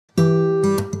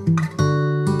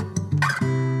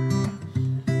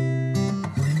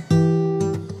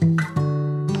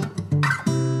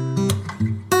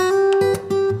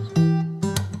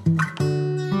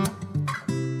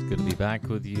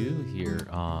with you here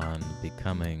on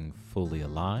Becoming Fully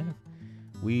Alive.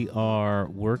 We are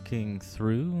working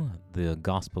through the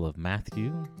Gospel of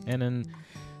Matthew, and in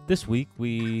this week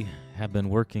we have been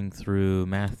working through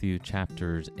Matthew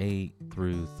chapters 8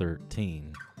 through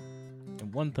 13.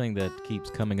 And one thing that keeps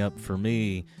coming up for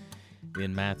me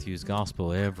in Matthew's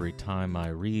Gospel every time I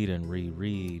read and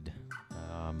reread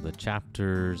the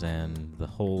chapters and the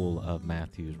whole of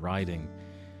Matthew's writing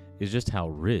is just how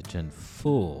rich and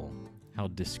full, how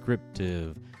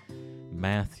descriptive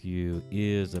Matthew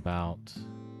is about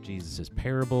Jesus'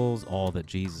 parables, all that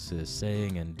Jesus is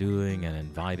saying and doing and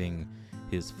inviting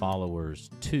his followers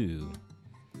to.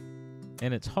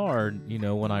 And it's hard,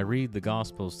 when I read the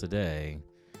Gospels today,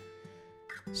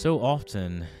 so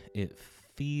often it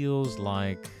feels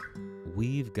like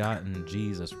we've gotten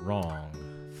Jesus wrong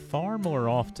far more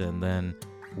often than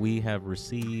we have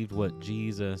received what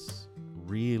Jesus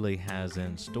really has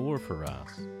in store for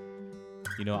us.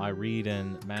 I read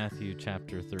in Matthew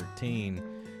chapter 13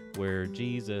 where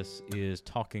Jesus is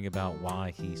talking about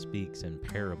why he speaks in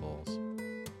parables.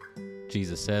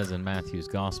 Jesus says in Matthew's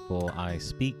Gospel, "I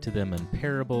speak to them in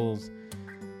parables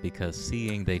because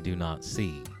seeing they do not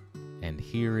see, and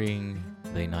hearing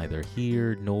they neither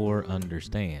hear nor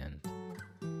understand."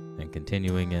 And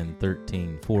continuing in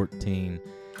 13:14,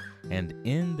 "And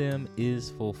in them is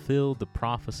fulfilled the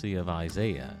prophecy of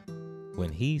Isaiah,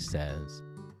 when he says,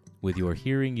 'With your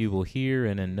hearing you will hear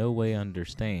and in no way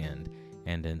understand,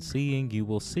 and in seeing you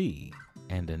will see,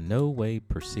 and in no way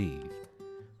perceive.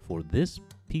 For this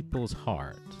people's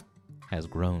heart has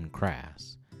grown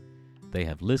crass. They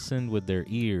have listened with their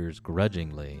ears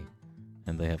grudgingly,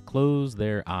 and they have closed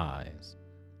their eyes,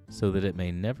 so that it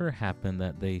may never happen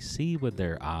that they see with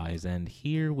their eyes and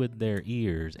hear with their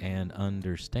ears and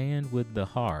understand with the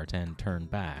heart and turn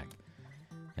back,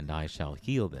 and I shall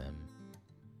heal them.'"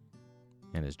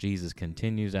 And as Jesus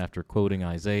continues after quoting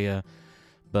Isaiah,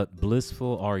 "But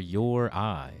blissful are your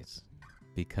eyes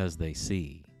because they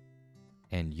see,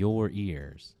 and your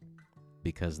ears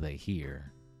because they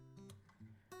hear."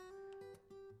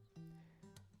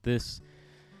 This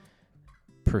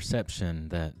perception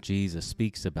that Jesus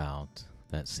speaks about,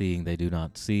 that seeing they do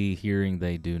not see, hearing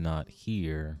they do not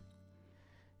hear,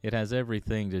 it has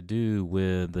everything to do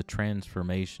with the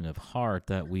transformation of heart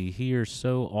that we hear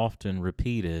so often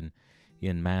repeated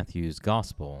in Matthew's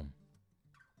Gospel.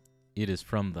 It is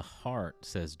from the heart,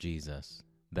 says Jesus,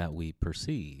 that we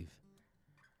perceive.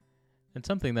 And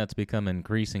something that's become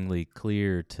increasingly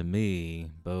clear to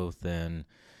me, both in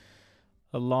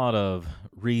a lot of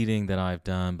reading that I've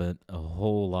done, but a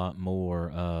whole lot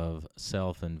more of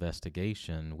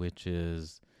self-investigation, which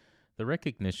is the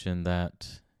recognition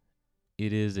that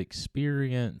it is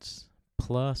experience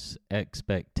plus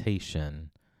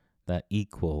expectation that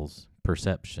equals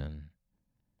perception.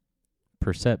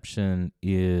 Perception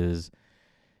is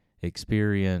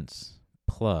experience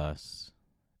plus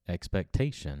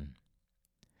expectation.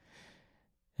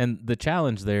 And the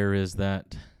challenge there is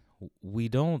that we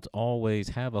don't always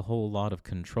have a whole lot of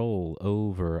control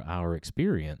over our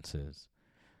experiences.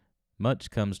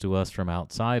 Much comes to us from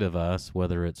outside of us,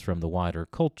 whether it's from the wider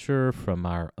culture, from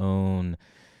our own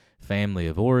family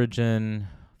of origin,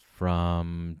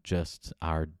 from just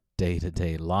our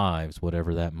day-to-day lives,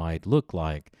 whatever that might look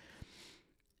like.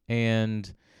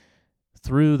 And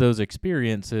through those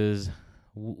experiences,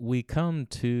 we come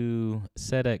to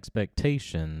set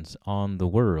expectations on the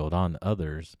world, on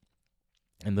others.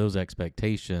 And those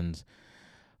expectations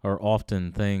are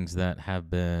often things that have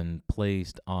been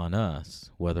placed on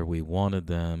us, whether we wanted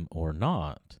them or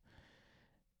not.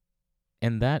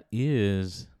 And that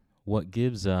is what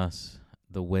gives us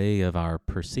the way of our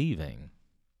perceiving.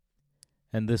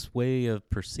 And this way of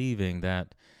perceiving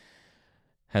that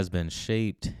has been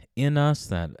shaped in us,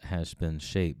 that has been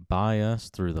shaped by us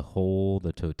through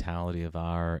the totality of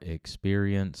our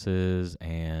experiences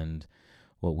and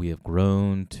what we have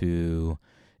grown to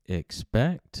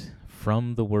expect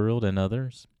from the world and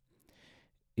others.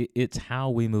 It's how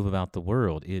we move about the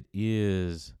world. It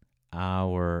is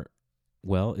the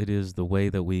way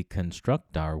that we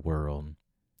construct our world.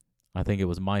 I think it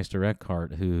was Meister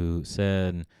Eckhart who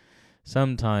said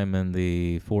sometime in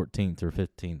the 14th or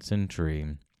 15th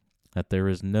century that there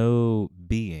is no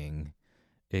being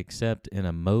except in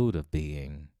a mode of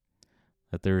being,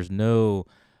 that there is no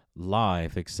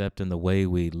life except in the way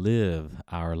we live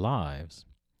our lives.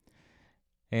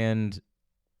 And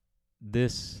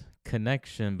this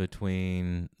connection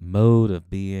between mode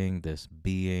of being, this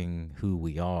being who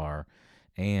we are,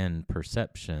 and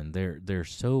perception, they're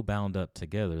so bound up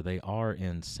together. They are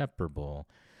inseparable.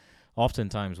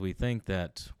 Oftentimes we think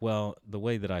that, the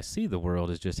way that I see the world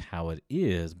is just how it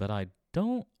is, but I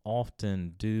don't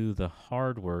often do the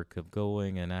hard work of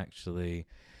going and actually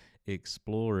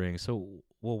exploring. So,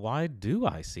 well, why do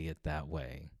I see it that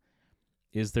way?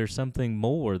 Is there something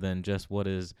more than just what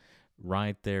is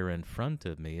right there in front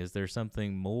of me? Is there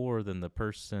something more than the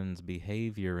person's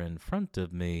behavior in front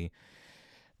of me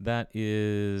that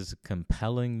is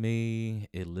compelling me,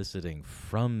 eliciting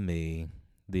from me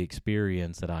the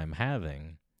experience that I'm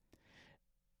having?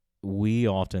 We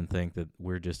often think that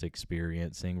we're just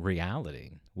experiencing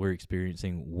reality. We're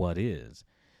experiencing what is.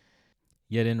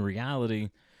 Yet in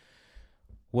reality,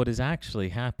 what is actually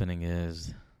happening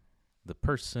is the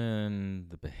person,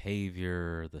 the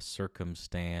behavior, the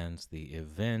circumstance, the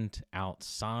event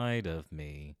outside of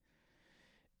me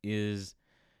is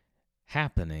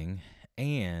happening,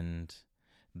 and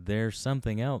there's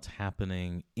something else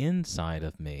happening inside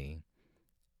of me.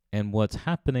 And what's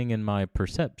happening in my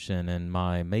perception and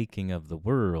my making of the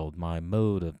world, my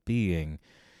mode of being,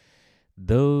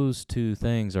 those two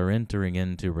things are entering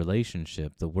into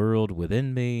relationship, the world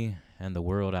within me and the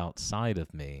world outside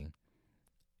of me.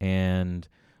 And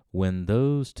when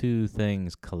those two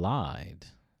things collide,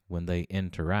 when they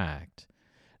interact,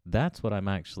 that's what I'm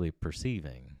actually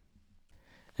perceiving.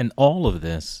 And all of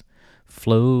this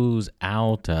flows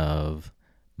out of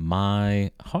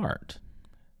my heart.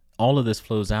 All of this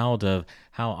flows out of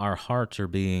how our hearts are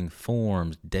being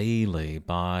formed daily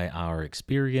by our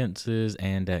experiences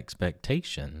and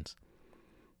expectations.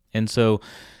 And so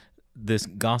this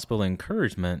gospel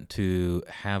encouragement to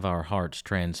have our hearts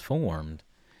transformed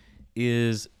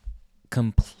is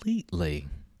completely,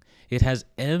 it has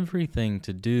everything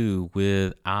to do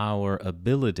with our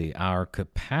ability, our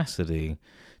capacity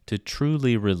to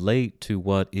truly relate to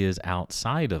what is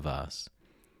outside of us,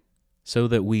 so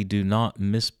that we do not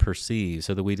misperceive,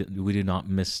 so that we do not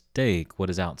mistake what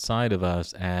is outside of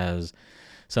us as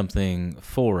something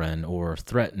foreign or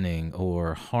threatening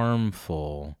or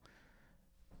harmful,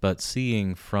 but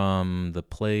seeing from the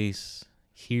place,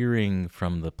 hearing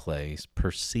from the place,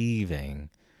 perceiving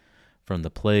from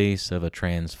the place of a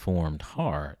transformed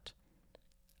heart,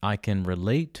 I can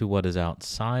relate to what is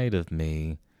outside of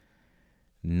me,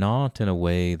 not in a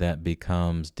way that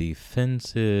becomes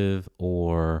defensive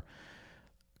or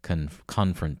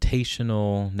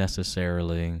confrontational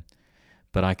necessarily,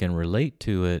 but I can relate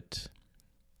to it.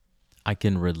 I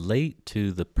can relate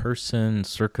to the person,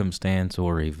 circumstance,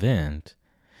 or event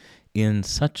in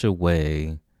such a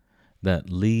way that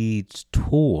leads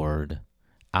toward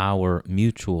our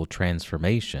mutual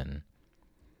transformation.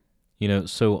 You know,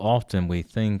 so often we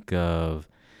think of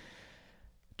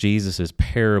Jesus's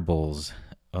parables,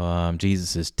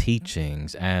 Jesus's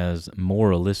teachings as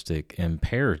moralistic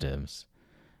imperatives.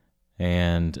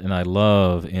 And I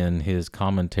love in his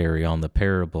commentary on the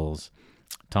parables,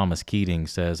 Thomas Keating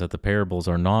says that the parables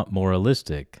are not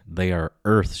moralistic, they are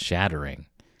earth-shattering.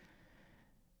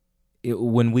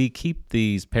 When we keep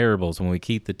these parables, when we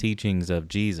keep the teachings of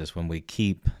Jesus, when we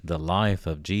keep the life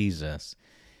of Jesus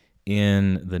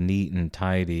in the neat and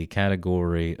tidy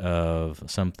category of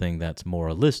something that's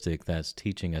moralistic, that's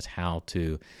teaching us how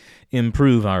to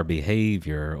improve our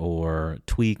behavior or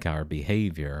tweak our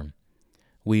behavior,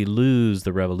 we lose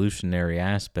the revolutionary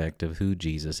aspect of who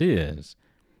Jesus is.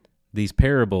 These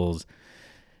parables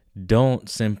don't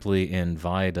simply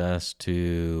invite us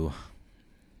to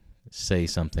say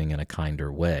something in a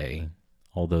kinder way,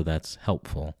 although that's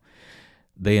helpful.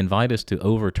 They invite us to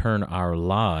overturn our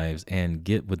lives and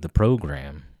get with the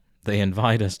program. They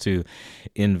invite us to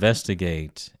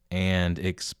investigate and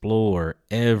explore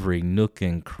every nook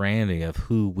and cranny of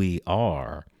who we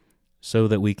are, so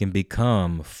that we can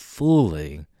become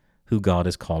fully who God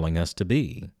is calling us to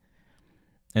be.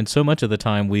 And so much of the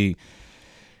time we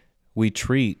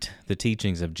treat the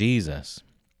teachings of Jesus,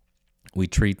 we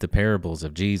treat the parables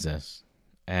of Jesus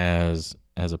as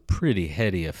a pretty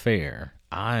heady affair.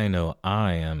 I know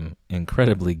I am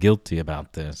incredibly guilty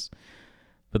about this.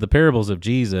 But the parables of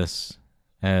Jesus,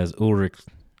 as Ulrich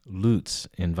Lutz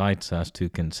invites us to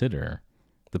consider,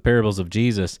 the parables of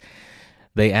Jesus,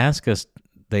 they ask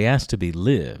to be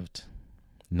lived,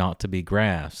 not to be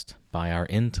grasped by our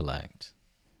intellect.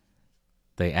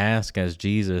 They ask, as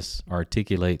Jesus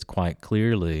articulates quite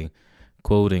clearly,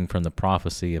 quoting from the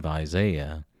prophecy of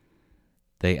Isaiah,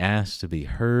 they ask to be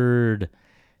heard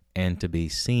and to be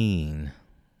seen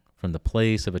from the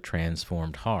place of a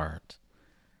transformed heart.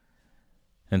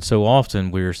 And so often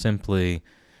we're simply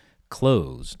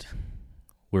closed.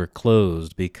 We're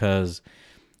closed because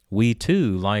we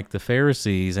too, like the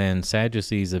Pharisees and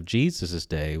Sadducees of Jesus'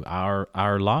 day,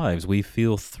 our lives, we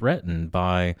feel threatened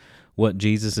by what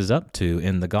Jesus is up to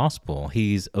in the gospel.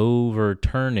 He's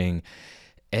overturning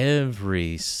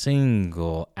every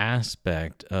single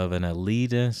aspect of an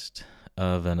elitist,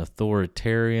 of an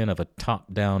authoritarian, of a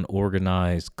top-down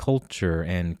organized culture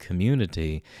and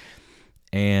community.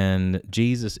 And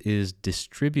Jesus is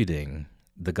distributing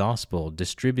the gospel,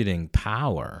 distributing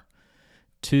power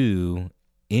to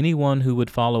anyone who would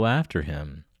follow after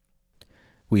him.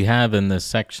 We have in this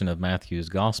section of Matthew's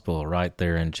gospel, right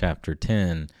there in chapter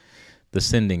 10, the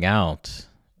sending out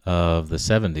of the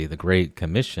 70, the Great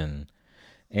Commission.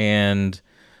 And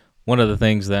one of the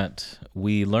things that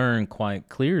we learn quite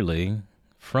clearly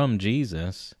from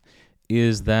Jesus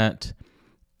is that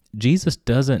Jesus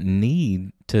doesn't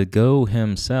need to go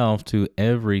himself to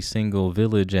every single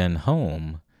village and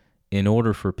home in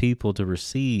order for people to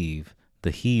receive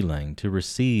the healing, to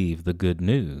receive the good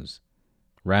news.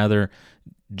 Rather,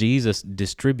 Jesus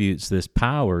distributes this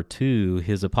power to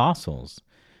his apostles,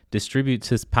 distributes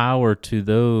his power to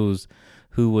those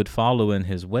who would follow in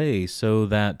his way, so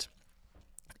that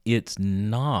it's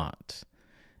not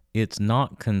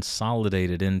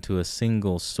consolidated into a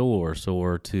single source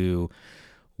or to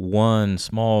one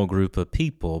small group of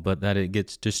people, but that it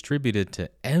gets distributed to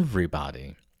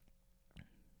everybody.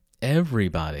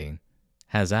 Everybody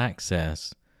has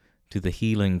access to the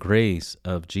healing grace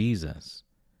of Jesus.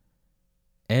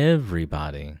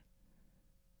 Everybody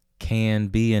can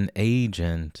be an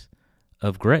agent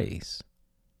of grace.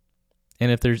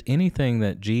 And if there's anything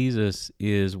that Jesus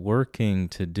is working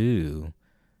to do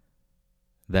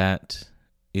that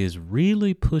is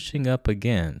really pushing up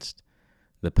against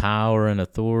the power and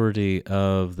authority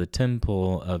of the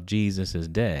temple of Jesus'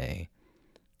 day,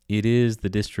 it is the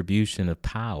distribution of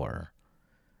power,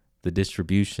 the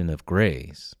distribution of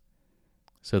grace,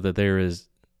 so that there is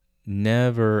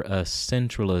never a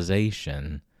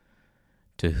centralization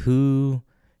to who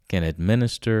can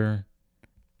administer,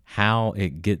 how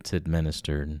it gets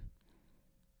administered.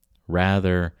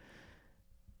 Rather,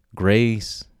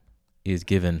 grace is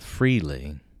given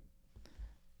freely,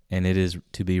 and it is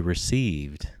to be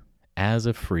received as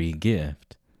a free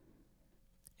gift.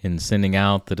 In sending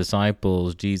out the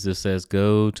disciples, Jesus says,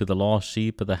 "Go to the lost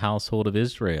sheep of the household of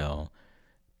Israel.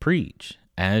 Preach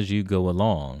as you go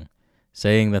along,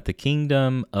 saying that the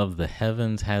kingdom of the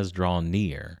heavens has drawn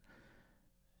near."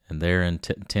 And there in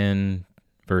 10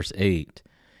 verse 8,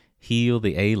 heal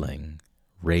the ailing,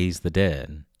 raise the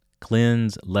dead,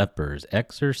 cleanse lepers,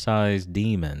 exorcise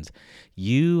demons.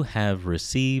 You have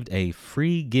received a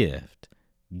free gift.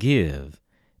 Give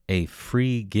a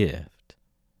free gift.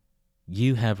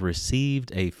 You have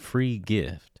received a free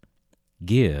gift.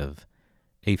 Give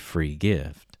a free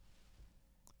gift.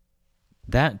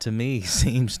 That to me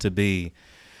seems to be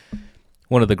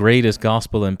one of the greatest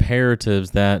gospel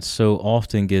imperatives that so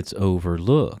often gets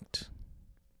overlooked.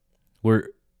 We're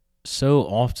so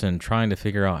often trying to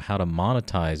figure out how to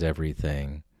monetize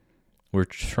everything. We're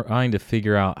trying to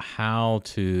figure out how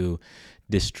to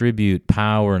distribute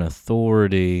power and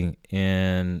authority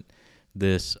in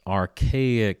this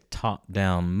archaic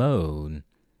top-down mode,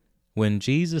 when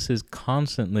Jesus is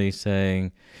constantly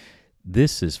saying,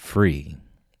 this is free.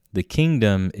 The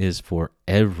kingdom is for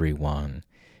everyone.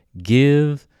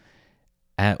 Give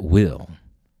at will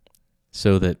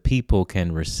so that people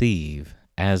can receive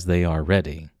as they are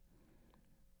ready.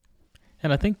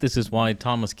 And I think this is why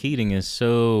Thomas Keating is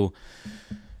so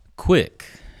quick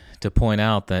to point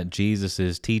out that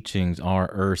Jesus' teachings are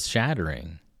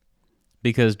earth-shattering,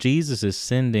 because Jesus is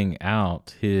sending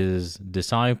out his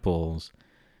disciples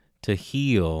to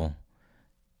heal,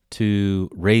 to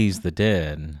raise the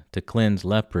dead, to cleanse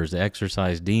lepers, to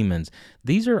exorcise demons.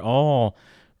 These are all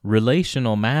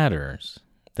relational matters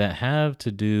that have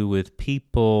to do with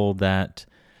people that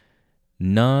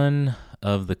none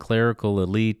of the clerical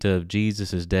elite of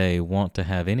Jesus' day want to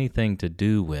have anything to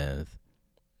do with.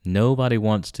 Nobody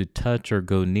wants to touch or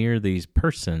go near these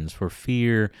persons for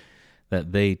fear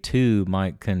that they too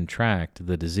might contract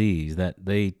the disease, that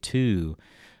they too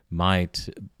might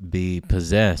be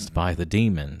possessed by the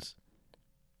demons.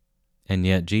 And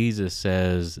yet Jesus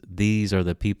says, these are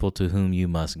the people to whom you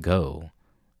must go,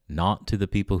 not to the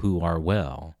people who are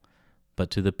well, but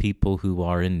to the people who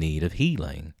are in need of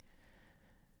healing.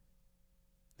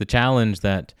 The challenge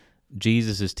that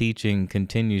Jesus' teaching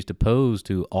continues to pose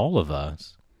to all of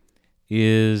us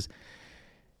is,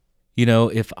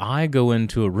 if I go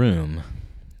into a room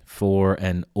for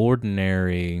an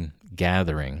ordinary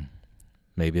gathering,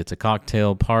 maybe it's a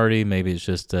cocktail party, maybe it's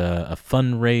just a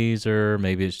fundraiser,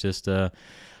 maybe it's just a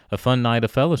fun night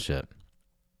of fellowship.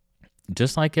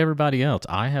 Just like everybody else,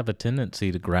 I have a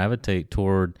tendency to gravitate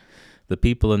toward the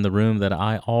people in the room that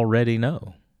I already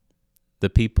know, the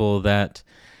people that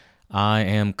I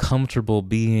am comfortable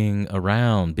being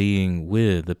around, being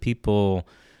with the people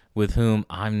with whom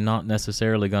I'm not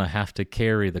necessarily going to have to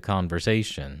carry the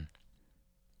conversation.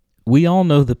 We all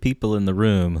know the people in the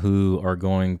room who are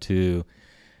going to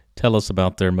tell us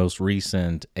about their most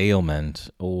recent ailment,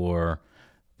 or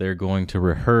they're going to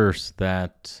rehearse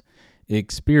that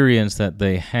experience that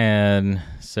they had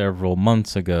several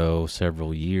months ago,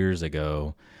 several years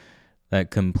ago,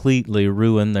 that completely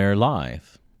ruined their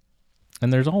life.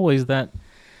 And there's always that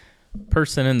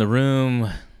person in the room,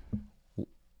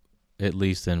 at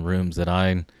least in rooms that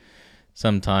I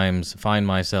sometimes find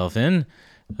myself in,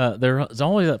 there's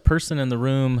always that person in the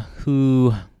room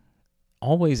who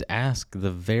always asks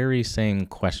the very same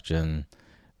question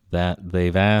that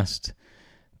they've asked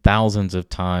thousands of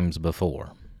times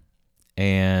before.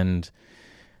 And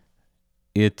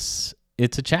it's a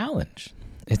challenge.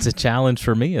 It's a challenge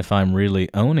for me, if I'm really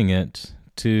owning it,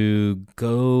 to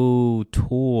go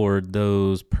toward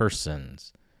those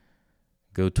persons.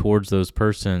 Go towards those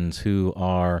persons who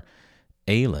are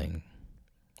ailing,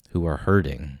 who are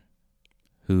hurting,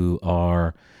 who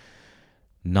are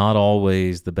not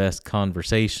always the best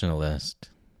conversationalist,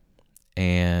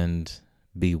 and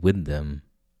be with them,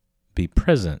 be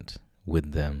present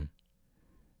with them.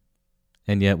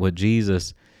 And yet what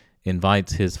Jesus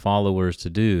invites his followers to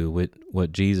do,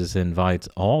 what Jesus invites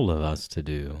all of us to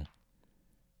do,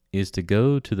 is to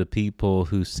go to the people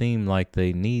who seem like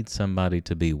they need somebody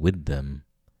to be with them,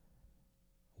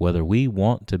 whether we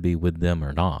want to be with them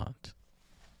or not.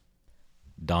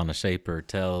 Donna Shaper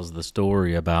tells the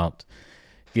story about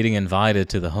getting invited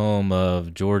to the home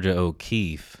of Georgia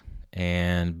O'Keeffe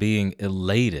and being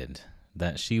elated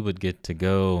that she would get to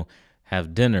go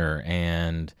have dinner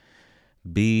and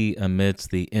be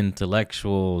amidst the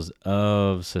intellectuals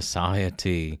of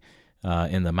society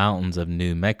in the mountains of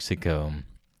New Mexico.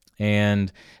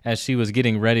 And as she was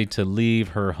getting ready to leave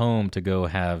her home to go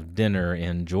have dinner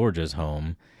in Georgia's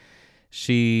home,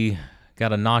 she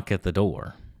got a knock at the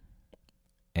door.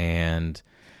 And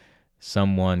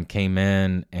someone came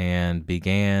in and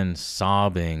began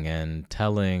sobbing and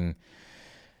telling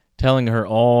her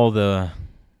all the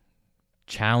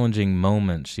challenging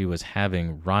moments she was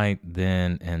having right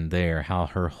then and there, how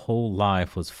her whole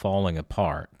life was falling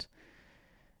apart.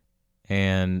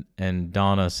 And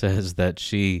Donna says that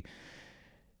she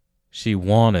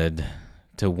wanted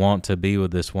to be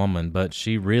with this woman, but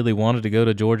she really wanted to go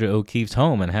to Georgia O'Keeffe's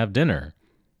home and have dinner.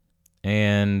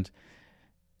 And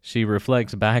she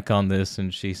reflects back on this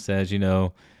and she says,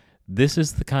 this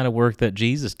is the kind of work that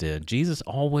Jesus did. Jesus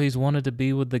always wanted to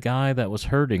be with the guy that was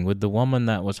hurting, with the woman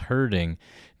that was hurting.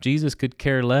 Jesus could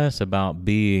care less about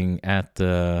being at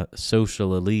the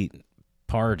social elite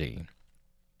party.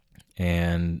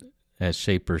 And as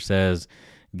Shaper says,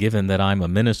 given that I'm a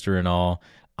minister and all,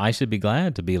 I should be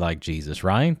glad to be like Jesus,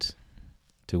 right?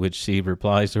 To which she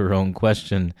replies to her own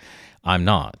question, I'm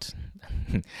not.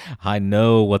 I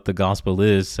know what the gospel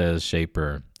is, says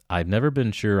Shaper. I've never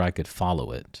been sure I could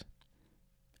follow it.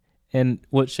 And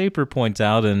what Shaper points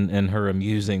out in her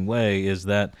amusing way is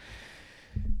that,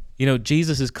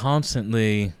 Jesus is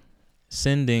constantly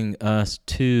sending us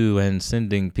to and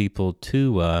sending people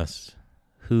to us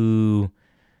who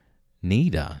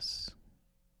need us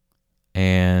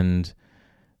and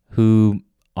who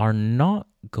are not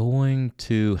going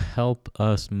to help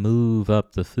us move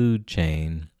up the food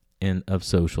chain of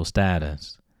social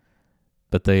status,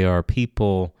 but they are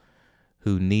people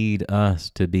who need us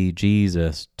to be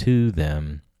Jesus to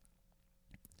them.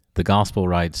 The gospel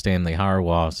writer Stanley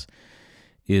Hauerwas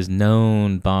is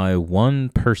known by one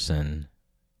person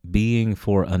being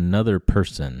for another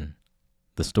person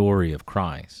the story of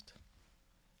Christ.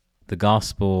 The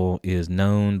gospel is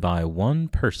known by one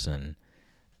person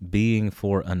being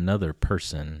for another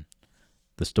person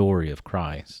the story of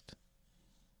Christ.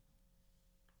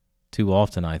 Too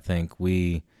often, I think,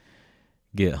 we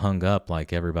get hung up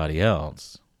like everybody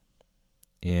else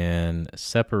in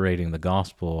separating the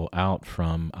gospel out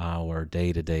from our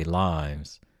day-to-day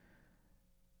lives,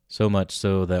 so much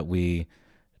so that we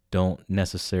don't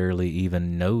necessarily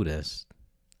even notice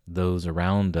those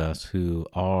around us who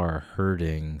are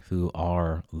hurting, who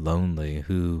are lonely,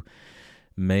 who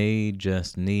may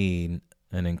just need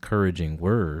an encouraging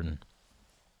word.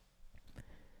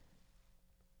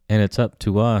 And it's up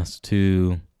to us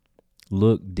to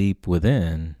look deep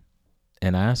within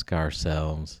and ask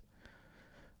ourselves,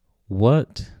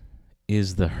 what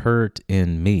is the hurt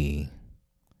in me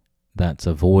that's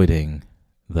avoiding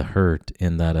the hurt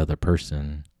in that other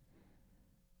person?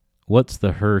 What's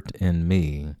the hurt in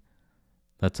me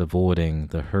that's avoiding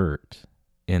the hurt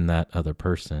in that other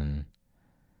person?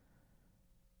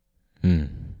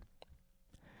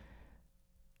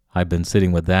 I've been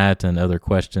sitting with that and other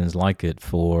questions like it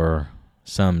for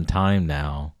some time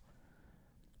now,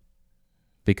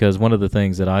 because one of the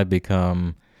things that I've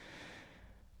become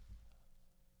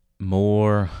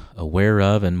more aware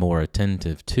of and more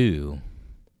attentive to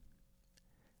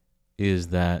is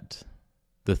that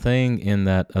the thing in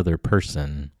that other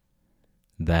person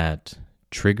that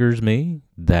triggers me,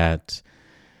 that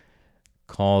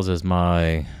causes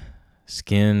my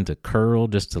skin to curl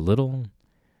just a little,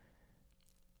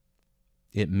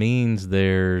 it means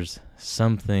there's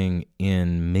something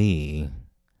in me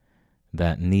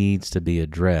that needs to be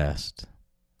addressed,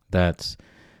 that's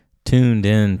tuned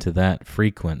into that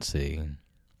frequency.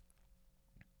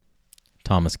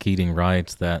 Thomas Keating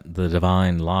writes that the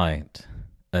divine light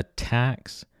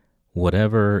attacks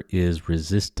whatever is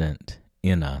resistant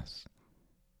in us.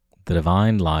 The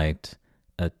divine light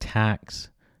attacks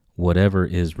whatever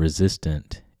is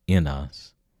resistant in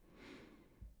us.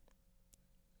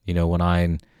 You know, when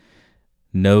I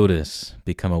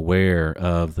become aware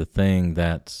of the thing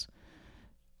that's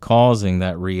causing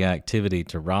that reactivity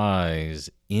to rise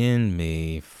in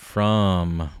me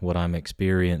from what I'm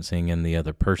experiencing in the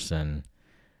other person,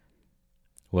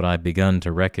 what I've begun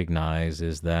to recognize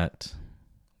is that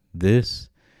this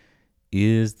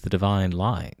is the divine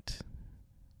light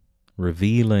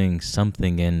revealing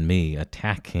something in me,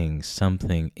 attacking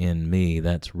something in me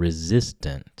that's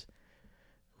resistant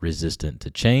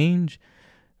to change,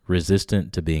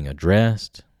 resistant to being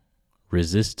addressed,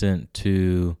 resistant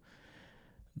to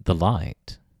the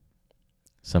light,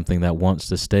 something that wants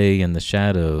to stay in the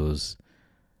shadows,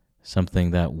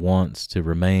 something that wants to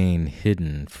remain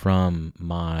hidden from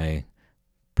my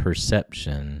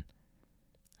perception,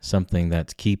 something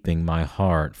that's keeping my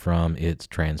heart from its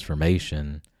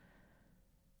transformation.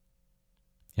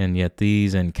 And yet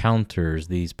these encounters,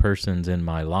 these persons in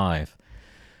my life,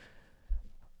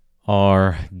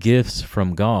 are gifts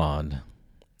from God,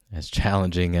 as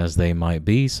challenging as they might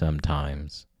be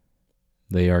sometimes.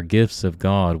 They are gifts of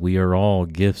God. We are all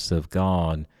gifts of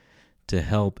God to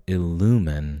help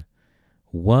illumine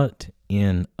what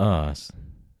in us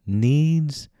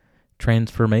needs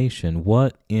transformation,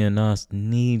 what in us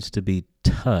needs to be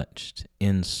touched,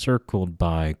 encircled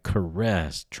by,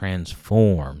 caressed,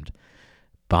 transformed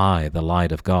by the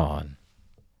light of God.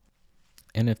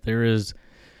 And if there is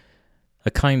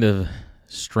a kind of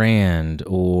strand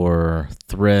or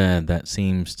thread that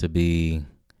seems to be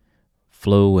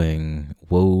flowing,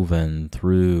 woven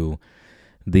through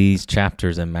these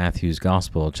chapters in Matthew's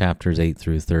Gospel, chapters 8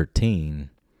 through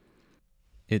 13,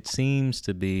 it seems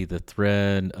to be the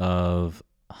thread of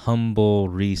humble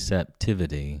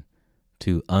receptivity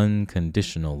to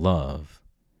unconditional love.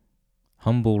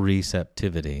 Humble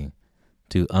receptivity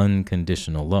to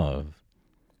unconditional love.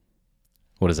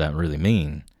 What does that really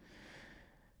mean?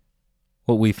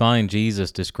 What we find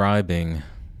Jesus describing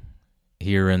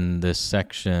here in this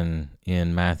section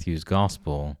in Matthew's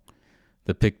Gospel,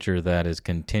 the picture that is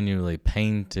continually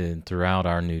painted throughout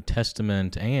our New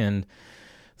Testament and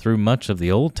through much of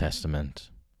the Old Testament,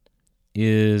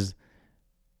 is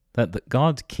that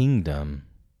God's kingdom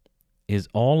is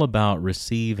all about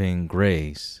receiving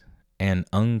grace and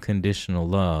unconditional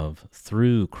love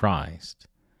through Christ.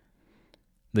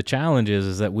 The challenge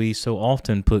is that we so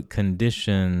often put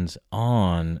conditions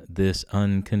on this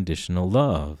unconditional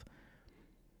love.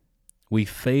 We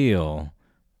fail,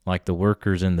 like the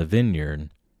workers in the vineyard,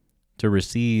 to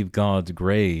receive God's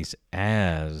grace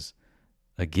as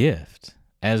a gift,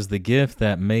 as the gift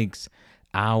that makes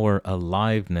our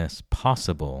aliveness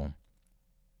possible.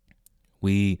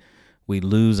 We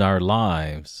lose our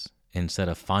lives instead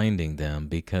of finding them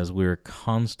because we're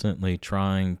constantly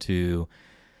trying to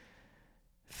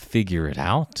figure it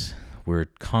out. We're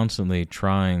constantly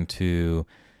trying to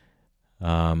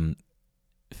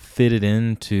fit it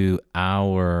into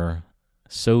our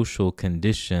social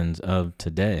conditions of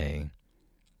today.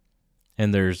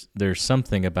 And there's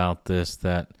something about this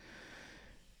that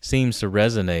seems to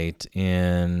resonate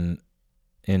in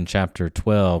chapter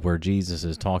 12, where Jesus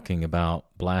is talking about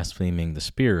blaspheming the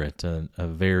Spirit, a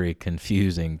very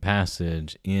confusing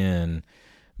passage in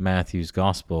Matthew's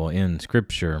Gospel, in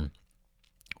Scripture,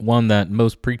 one that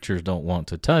most preachers don't want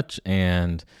to touch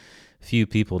and few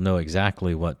people know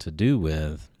exactly what to do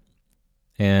with.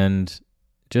 And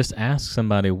just ask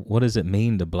somebody, what does it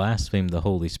mean to blaspheme the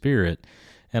Holy Spirit?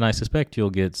 And I suspect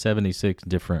you'll get 76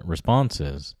 different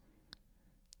responses.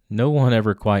 No one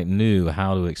ever quite knew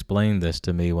how to explain this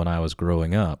to me when I was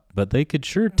growing up, but they could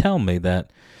sure tell me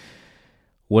that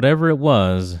whatever it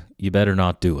was, you better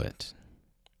not do it.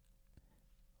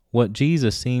 What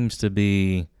Jesus seems to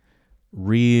be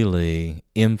really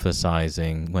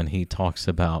emphasizing when he talks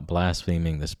about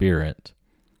blaspheming the Spirit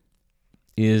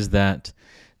is that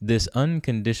this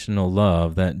unconditional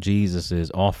love that Jesus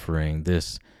is offering,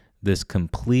 this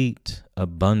complete,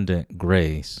 abundant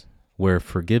grace, where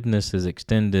forgiveness is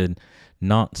extended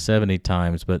not 70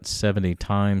 times, but 70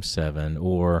 times 7,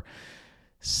 or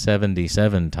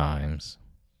 77 times,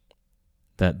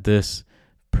 that this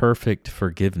perfect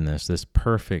forgiveness, this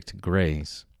perfect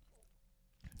grace,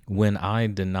 when I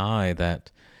deny that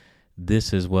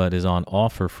this is what is on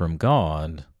offer from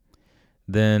God,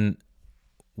 then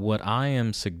what I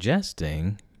am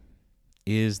suggesting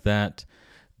is that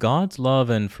God's love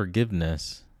and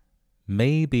forgiveness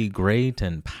may be great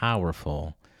and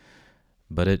powerful,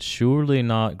 but it's surely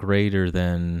not greater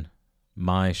than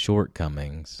my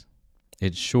shortcomings.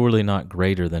 It's surely not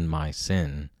greater than my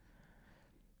sin.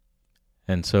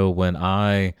 And so when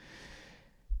I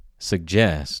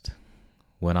suggest,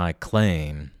 when I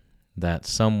claim that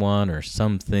someone or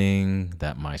something,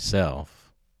 that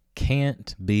myself,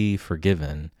 can't be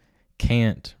forgiven,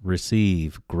 can't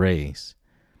receive grace,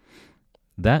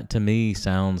 that to me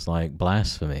sounds like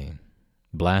blasphemy,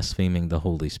 blaspheming the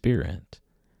Holy Spirit.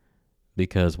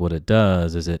 Because what it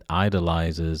does is it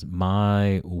idolizes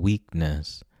my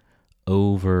weakness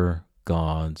over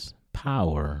God's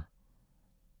power.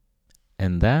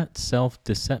 And that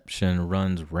self-deception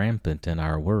runs rampant in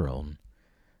our world,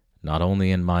 not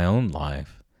only in my own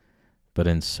life, but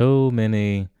in so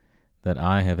many that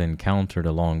I have encountered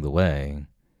along the way.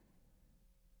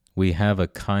 We have a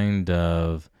kind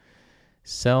of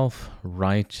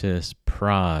self-righteous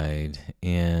pride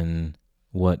in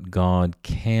what God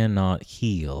cannot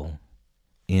heal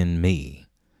in me.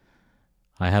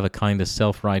 I have a kind of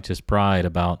self-righteous pride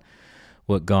about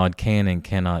what God can and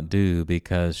cannot do,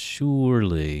 because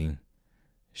surely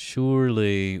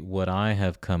what I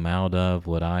have come out of,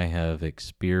 what I have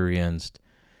experienced,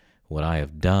 what I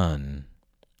have done,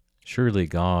 surely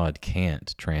God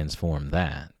can't transform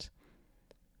that.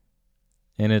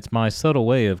 And it's my subtle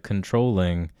way of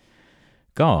controlling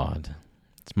God.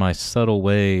 It's my subtle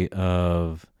way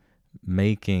of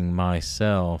making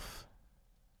myself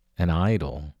an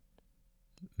idol,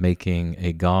 making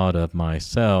a god of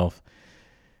myself,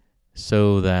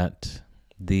 so that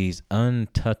these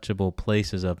untouchable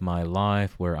places of my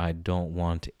life where I don't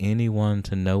want anyone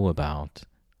to know about,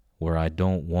 where I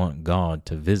don't want God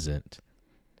to visit,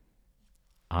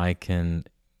 I can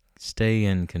stay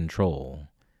in control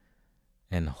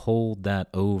and hold that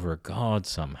over God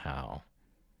somehow.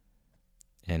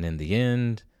 And in the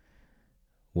end,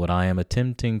 what I am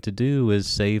attempting to do is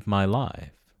save my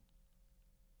life.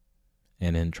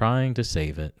 And in trying to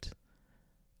save it,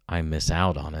 I miss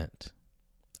out on it.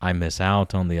 I miss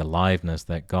out on the aliveness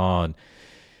that God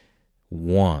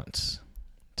wants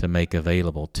to make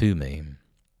available to me.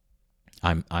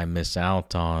 I miss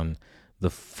out on the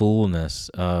fullness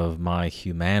of my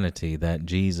humanity that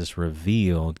Jesus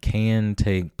revealed can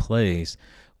take place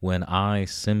when I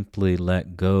simply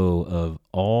let go of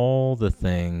all the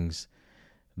things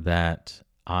that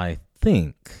I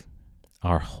think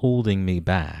are holding me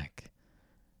back,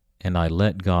 and I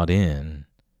let God in.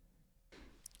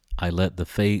 I let the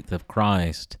faith of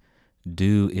Christ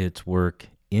do its work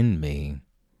in me.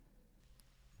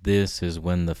 This is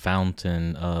when the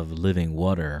fountain of living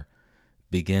water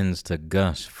begins to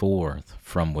gush forth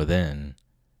from within.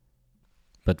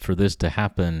 But for this to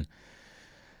happen,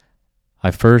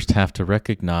 I first have to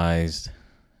recognize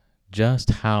just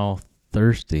how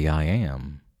thirsty I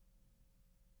am.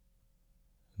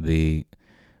 The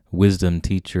wisdom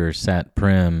teacher Sat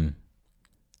Prem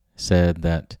said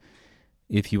that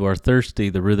if you are thirsty,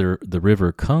 the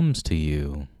river comes to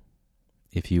you.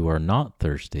 If you are not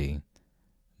thirsty,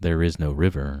 there is no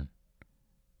river.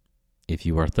 If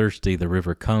you are thirsty, the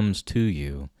river comes to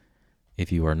you.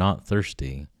 If you are not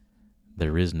thirsty,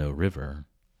 there is no river.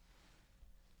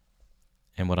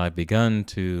 And what I've begun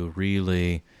to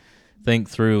really think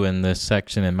through in this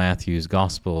section in Matthew's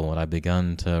Gospel, what I've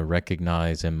begun to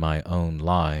recognize in my own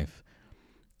life,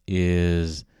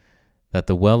 is that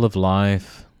the well of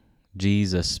life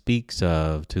Jesus speaks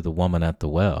of to the woman at the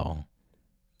well,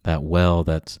 that well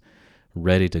that's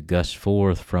ready to gush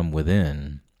forth from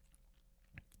within,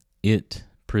 it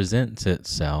presents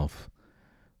itself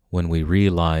when we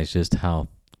realize just how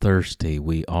thirsty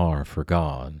we are for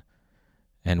God,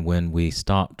 and when we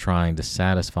stop trying to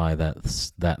satisfy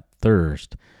that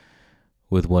thirst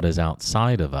with what is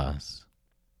outside of us,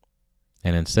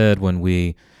 and instead when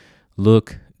we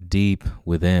look deep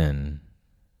within,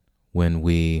 when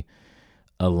we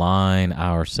align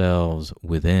ourselves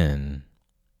within,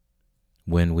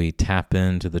 when we tap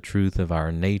into the truth of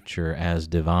our nature as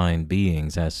divine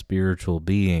beings, as spiritual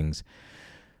beings,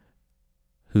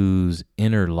 whose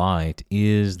inner light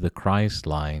is the Christ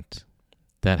light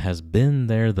that has been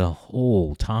there the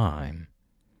whole time.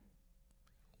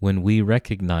 When we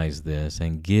recognize this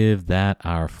and give that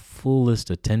our fullest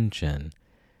attention,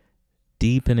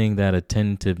 deepening that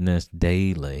attentiveness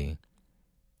daily,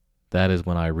 that is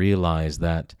when I realize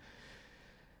that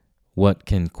what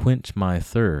can quench my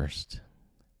thirst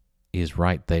is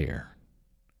right there.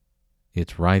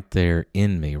 It's right there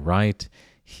in me, right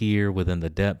here within the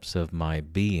depths of my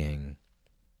being.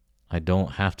 I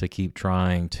don't have to keep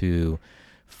trying to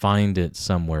find it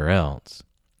somewhere else.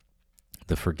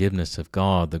 The forgiveness of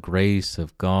God, the grace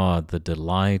of God, the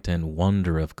delight and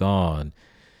wonder of God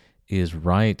is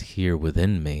right here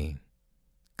within me.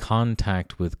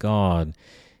 Contact with God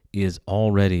is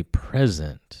already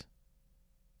present.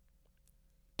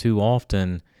 Too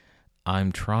often,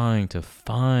 I'm trying to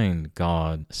find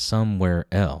God somewhere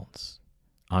else.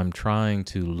 I'm trying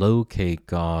to locate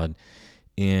God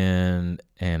in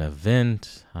an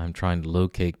event. I'm trying to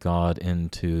locate God in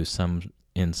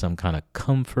some kind of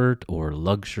comfort or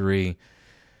luxury.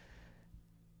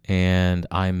 And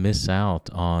I miss out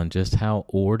on just how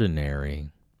ordinary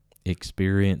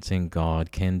experiencing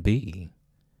God can be.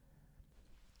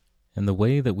 And the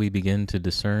way that we begin to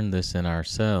discern this in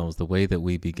ourselves, the way that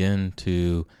we begin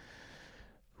to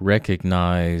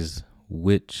recognize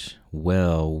which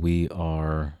well we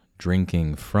are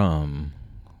drinking from,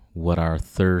 what our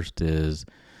thirst is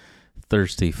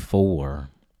thirsty for,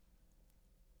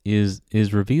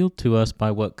 is revealed to us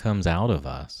by what comes out of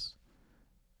us.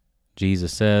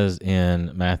 Jesus says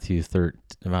in Matthew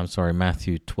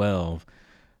 12,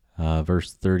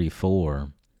 verse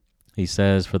 34, he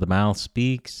says, "For the mouth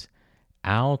speaks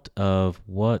out of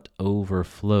what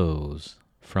overflows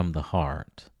from the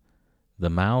heart." The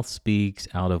mouth speaks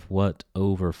out of what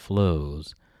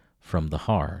overflows from the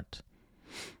heart.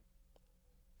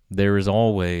 There is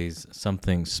always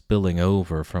something spilling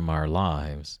over from our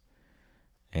lives,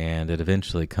 and it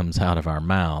eventually comes out of our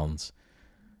mouths.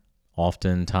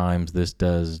 Oftentimes this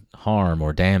does harm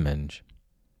or damage.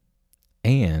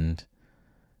 And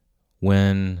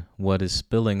when what is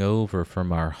spilling over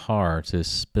from our hearts is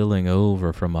spilling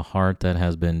over from a heart that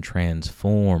has been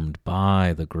transformed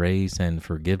by the grace and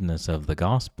forgiveness of the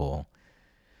gospel,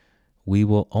 we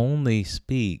will only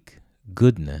speak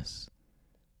goodness.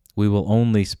 We will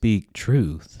only speak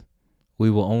truth. We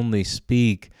will only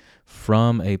speak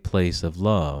from a place of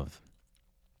love.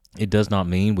 It does not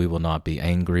mean we will not be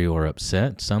angry or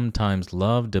upset. Sometimes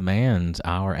love demands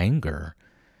our anger,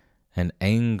 and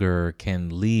anger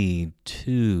can lead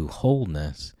to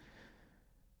wholeness.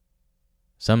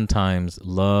 Sometimes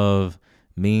love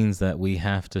means that we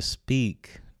have to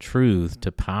speak truth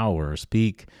to power,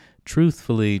 speak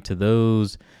truthfully to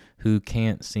those who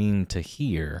can't seem to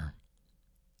hear,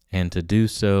 and to do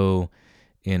so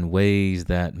in ways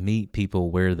that meet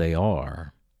people where they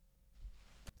are.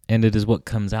 And it is what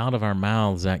comes out of our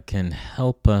mouths that can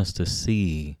help us to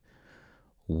see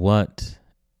what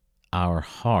our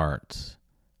hearts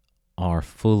are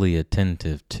fully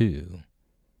attentive to.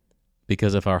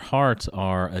 Because if our hearts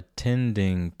are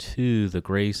attending to the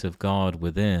grace of God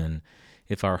within,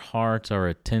 if our hearts are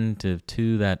attentive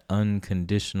to that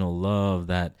unconditional love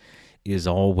that is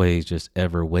always just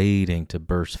ever waiting to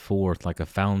burst forth like a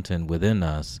fountain within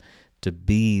us, to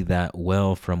be that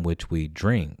well from which we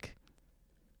drink,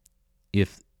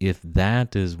 if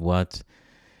that is what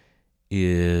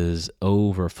is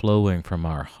overflowing from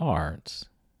our hearts,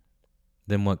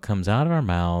 then what comes out of our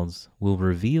mouths will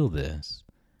reveal this.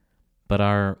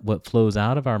 But what flows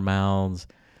out of our mouths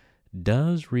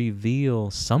does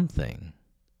reveal something.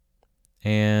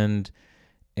 And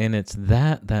it's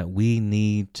that we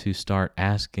need to start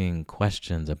asking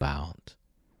questions about.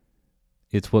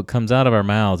 It's what comes out of our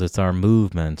mouths. It's our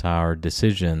movement, our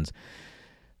decisions.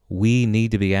 We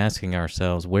need to be asking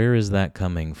ourselves, where is that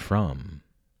coming from?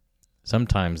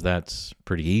 Sometimes that's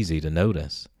pretty easy to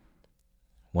notice.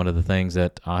 One of the things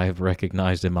that I've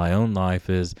recognized in my own life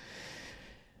is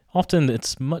often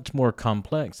it's much more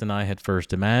complex than I had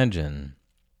first imagined.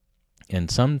 And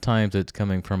sometimes it's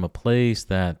coming from a place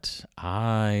that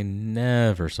I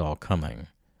never saw coming.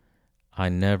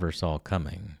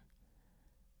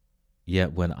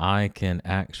 Yet when I can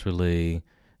actually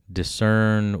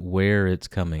discern where it's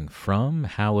coming from,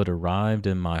 how it arrived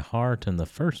in my heart in the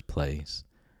first place,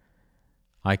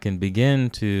 I can begin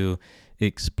to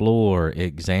explore,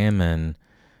 examine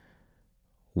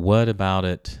what about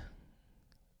it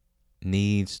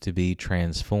needs to be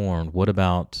transformed, what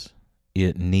about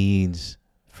it needs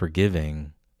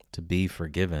forgiving, to be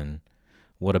forgiven,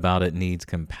 What about it needs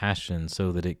compassion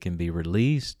so that it can be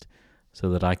released,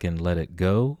 so that I can let it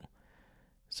go,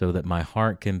 so that my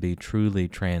heart can be truly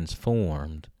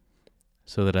transformed,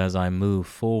 so that as I move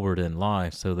forward in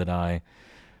life, so that I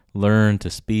learn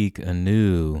to speak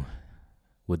anew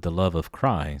with the love of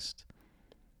Christ.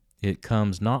 It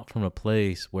comes not from a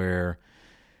place where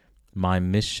my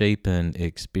misshapen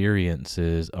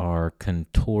experiences are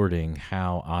contorting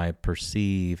how I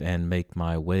perceive and make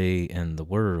my way in the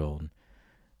world.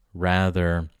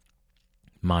 Rather,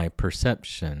 my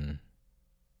perception,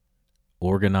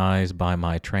 organized by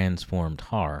my transformed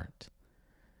heart,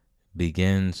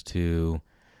 begins to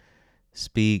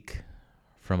speak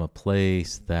from a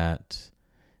place that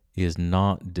is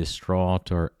not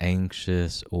distraught or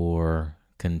anxious or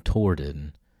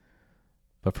contorted,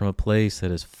 but from a place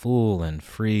that is full and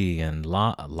free and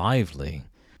lively.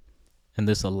 And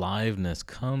this aliveness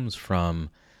comes from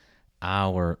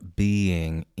our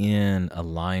being in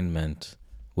alignment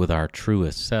with our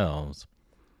truest selves.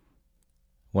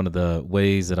 One of the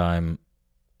ways that I'm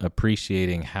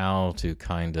appreciating how to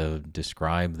kind of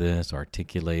describe this,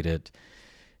 articulate it,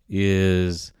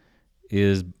 is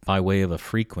by way of a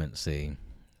frequency.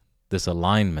 This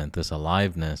alignment, this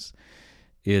aliveness,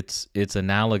 it's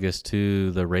analogous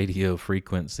to the radio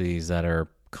frequencies that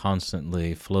are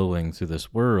constantly flowing through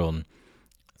this world,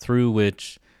 through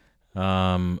which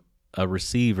a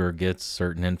receiver gets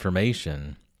certain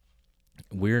information.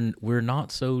 We're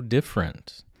not so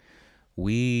different.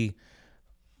 We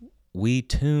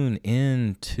tune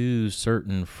into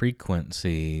certain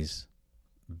frequencies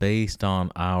based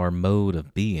on our mode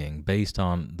of being, based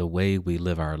on the way we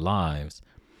live our lives.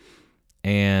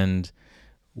 And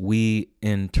we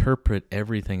interpret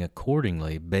everything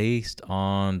accordingly based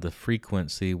on the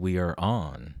frequency we are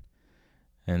on.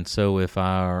 And so if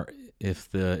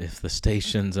the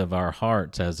stations of our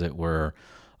hearts, as it were,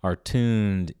 are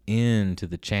tuned into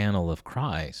the channel of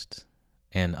Christ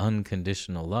and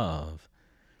unconditional love,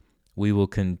 we will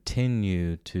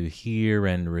continue to hear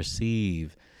and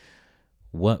receive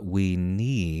what we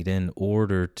need in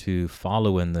order to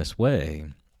follow in this way.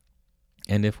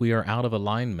 And if we are out of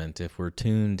alignment, if we're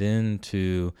tuned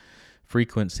into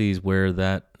frequencies where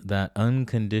that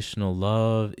unconditional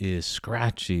love is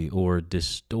scratchy or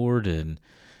distorted,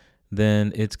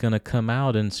 then it's going to come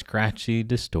out in scratchy,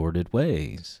 distorted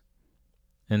ways.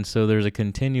 And so there's a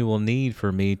continual need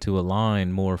for me to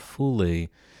align more fully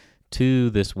to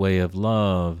this way of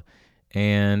love,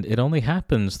 and it only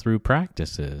happens through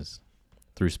practices,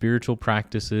 through spiritual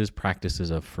practices, practices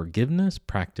of forgiveness,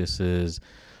 practices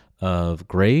of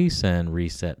grace and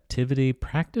receptivity,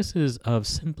 practices of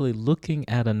simply looking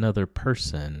at another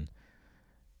person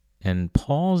and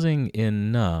pausing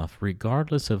enough,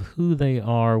 regardless of who they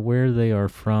are, where they are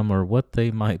from, or what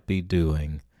they might be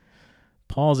doing,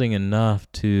 pausing enough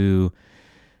to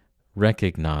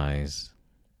recognize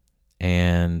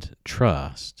and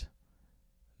trust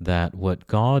that what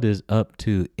God is up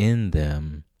to in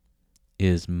them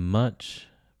is much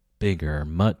bigger,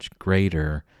 much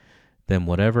greater than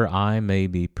whatever I may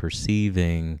be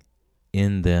perceiving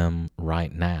in them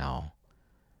right now.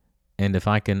 And if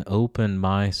I can open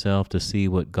myself to see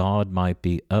what God might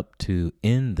be up to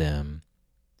in them,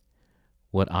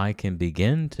 what I can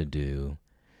begin to do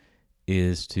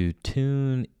is to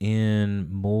tune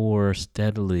in more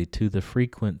steadily to the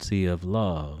frequency of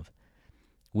love,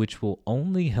 which will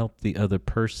only help the other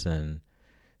person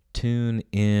tune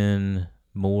in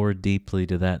more deeply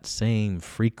to that same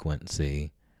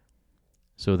frequency,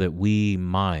 so that we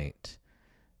might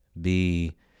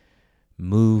be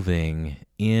moving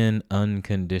in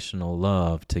unconditional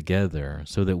love together,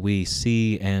 so that we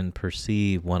see and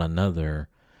perceive one another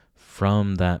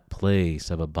from that place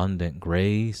of abundant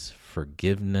grace,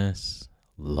 forgiveness,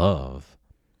 love.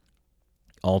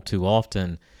 All too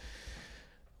often,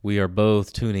 we are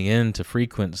both tuning in to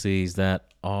frequencies that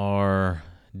are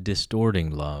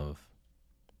distorting love.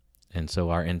 And so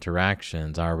our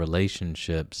interactions, our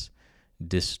relationships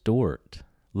distort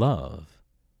love.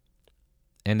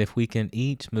 And if we can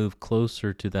each move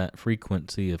closer to that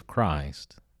frequency of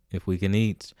Christ, if we can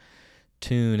each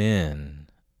attune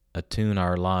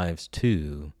our lives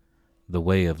to the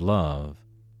way of love,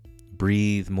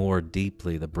 breathe more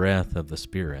deeply the breath of the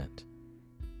Spirit,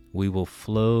 we will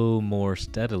flow more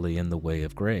steadily in the way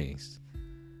of grace.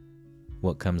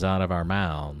 What comes out of our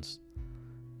mouths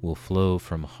will flow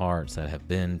from hearts that have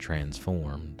been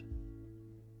transformed.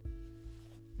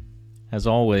 As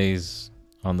always,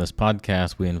 on this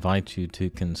podcast, we invite you to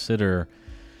consider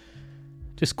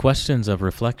just questions of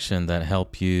reflection that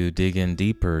help you dig in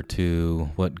deeper to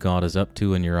what God is up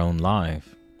to in your own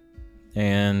life.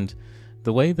 And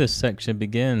The way this section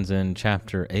begins in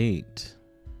chapter 8,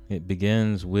 it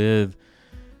begins with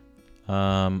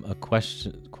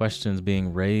questions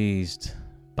being raised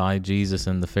by Jesus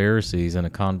and the Pharisees in a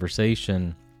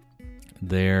conversation.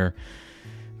 They're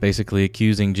basically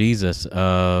accusing Jesus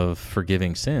of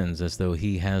forgiving sins as though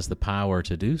he has the power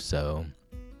to do so.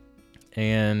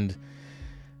 And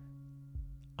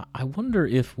I wonder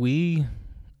if we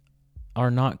are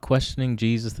not questioning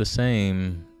Jesus the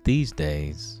same these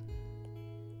days.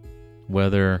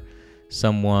 Whether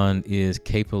someone is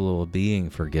capable of being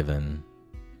forgiven.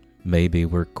 Maybe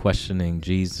we're questioning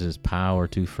Jesus' power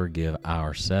to forgive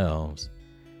ourselves.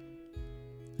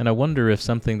 And I wonder if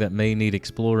something that may need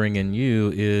exploring in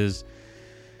you is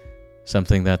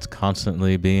something that's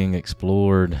constantly being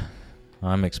explored.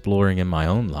 I'm exploring in my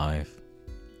own life,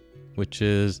 which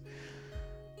is,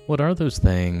 what are those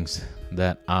things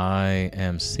that I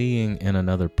am seeing in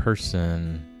another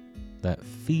person that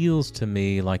feels to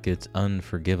me like it's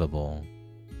unforgivable?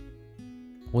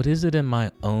 What is it in my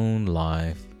own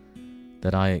life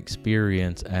that I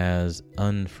experience as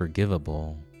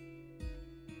unforgivable?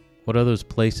 What are those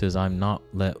places I'm not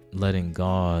letting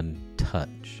God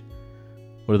touch?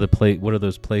 What are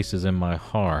those places in my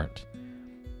heart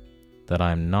that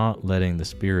I'm not letting the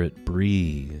Spirit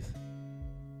breathe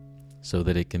so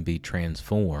that it can be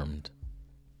transformed?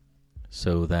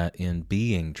 So that in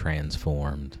being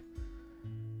transformed,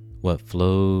 what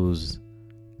flows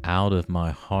out of my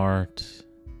heart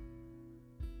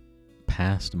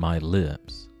past my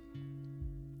lips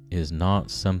is not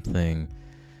something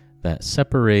that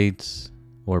separates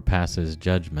or passes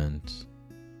judgment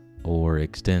or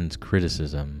extends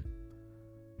criticism,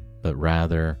 but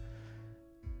rather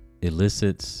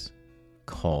elicits,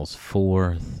 calls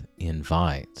forth,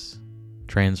 invites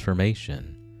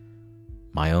transformation.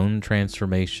 My own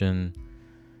transformation,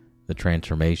 the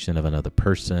transformation of another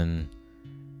person,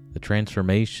 the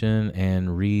transformation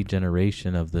and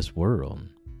regeneration of this world.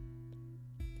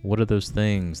 What are those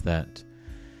things that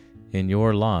in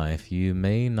your life you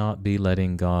may not be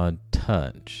letting God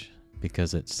touch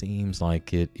because it seems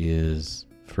like it is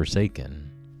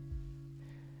forsaken?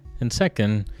 And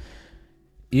second,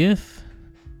 if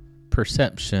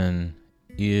perception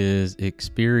is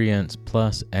experience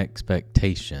plus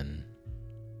expectation,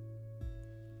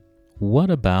 what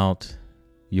about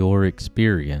your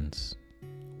experience?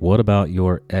 What about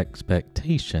your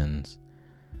expectations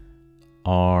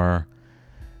are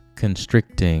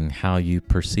constricting how you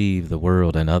perceive the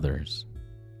world and others?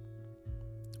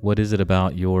 What is it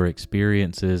about your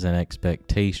experiences and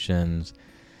expectations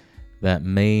that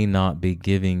may not be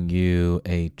giving you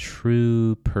a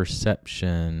true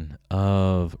perception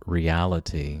of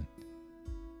reality?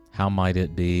 How might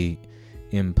it be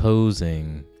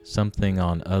imposing something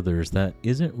on others that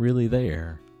isn't really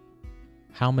there?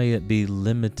 How may it be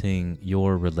limiting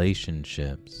your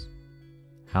relationships?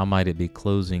 How might it be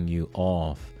closing you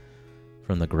off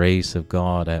from the grace of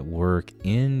God at work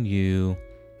in you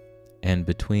and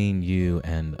between you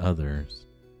and others?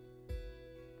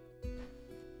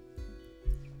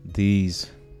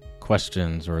 These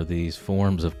questions, or these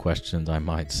forms of questions, I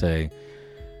might say,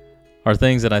 are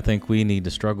things that I think we need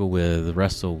to struggle with,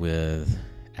 wrestle with,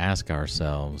 ask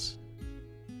ourselves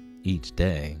each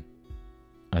day.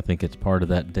 I think it's part of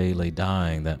that daily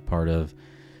dying, that part of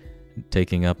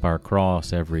taking up our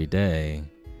cross every day,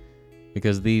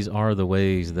 because these are the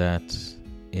ways that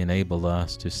enable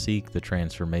us to seek the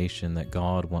transformation that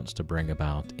God wants to bring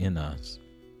about in us.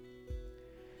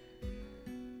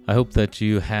 I hope that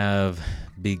you have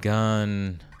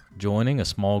begun joining a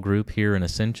small group here in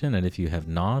Ascension, and if you have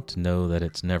not, know that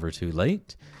it's never too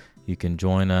late. You can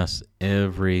join us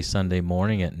every Sunday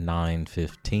morning at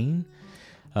 9:15.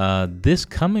 This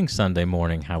coming Sunday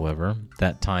morning, however,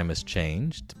 that time has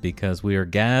changed because we are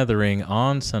gathering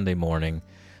on Sunday morning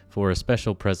for a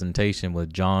special presentation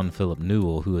with John Philip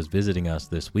Newell, who is visiting us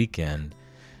this weekend.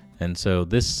 And so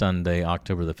this Sunday,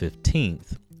 October the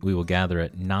 15th, we will gather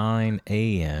at 9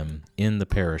 a.m. in the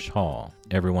parish hall.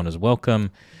 Everyone is welcome.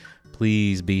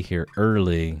 Please be here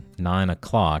early, 9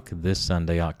 o'clock this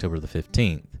Sunday, October the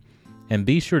 15th. And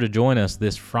be sure to join us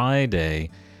this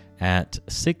Friday at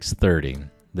 6:30.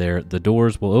 The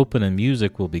doors will open and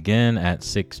music will begin at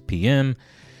 6 p.m.,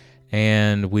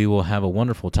 and we will have a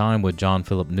wonderful time with John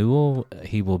Philip Newell.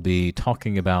 He will be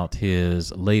talking about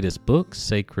his latest book,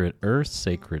 Sacred Earth,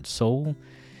 Sacred Soul,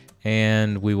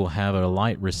 and we will have a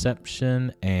light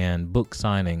reception and book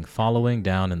signing following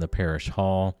down in the parish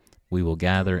hall. We will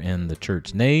gather in the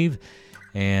church nave,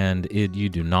 and you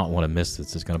do not want to miss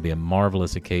this. It's going to be a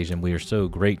marvelous occasion. We are so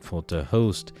grateful to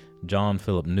host John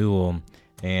Philip Newell,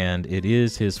 and it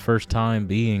is his first time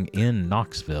being in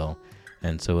Knoxville.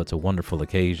 And so it's a wonderful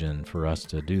occasion for us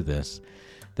to do this.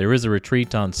 There is a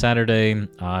retreat on Saturday.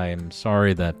 I'm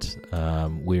sorry that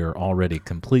we are already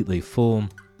completely full,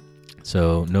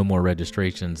 so no more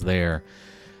registrations there.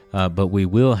 But we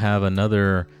will have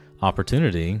another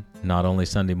opportunity, not only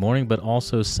Sunday morning, but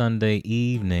also Sunday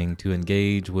evening, to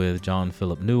engage with John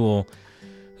Philip Newell,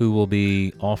 who will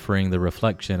be offering the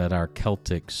reflection at our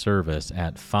Celtic service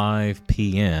at 5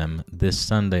 p.m. this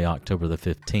Sunday, October the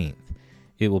 15th.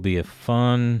 It will be a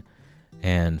fun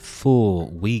and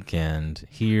full weekend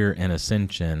here in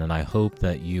Ascension, and I hope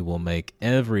that you will make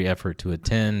every effort to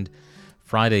attend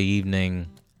Friday evening,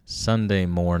 Sunday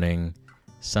morning,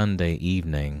 Sunday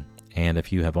evening. And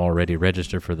if you have already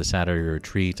registered for the Saturday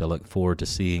retreat, I look forward to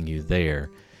seeing you there.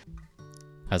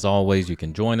 As always, you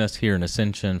can join us here in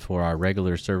Ascension for our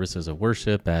regular services of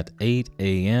worship at 8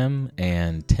 a.m.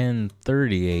 and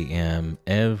 10:30 a.m.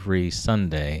 every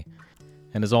Sunday.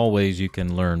 And as always, you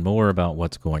can learn more about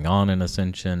what's going on in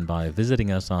Ascension by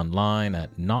visiting us online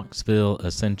at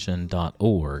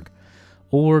knoxvilleascension.org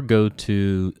or go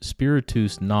to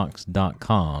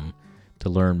spiritusknox.com to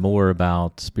learn more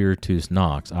about Spiritus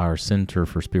Knox, our Center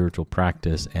for Spiritual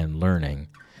Practice and Learning.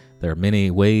 There are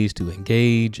many ways to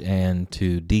engage and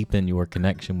to deepen your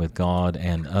connection with God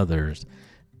and others.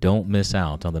 Don't miss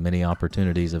out on the many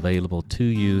opportunities available to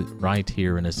you right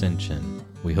here in Ascension.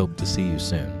 We hope to see you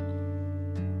soon.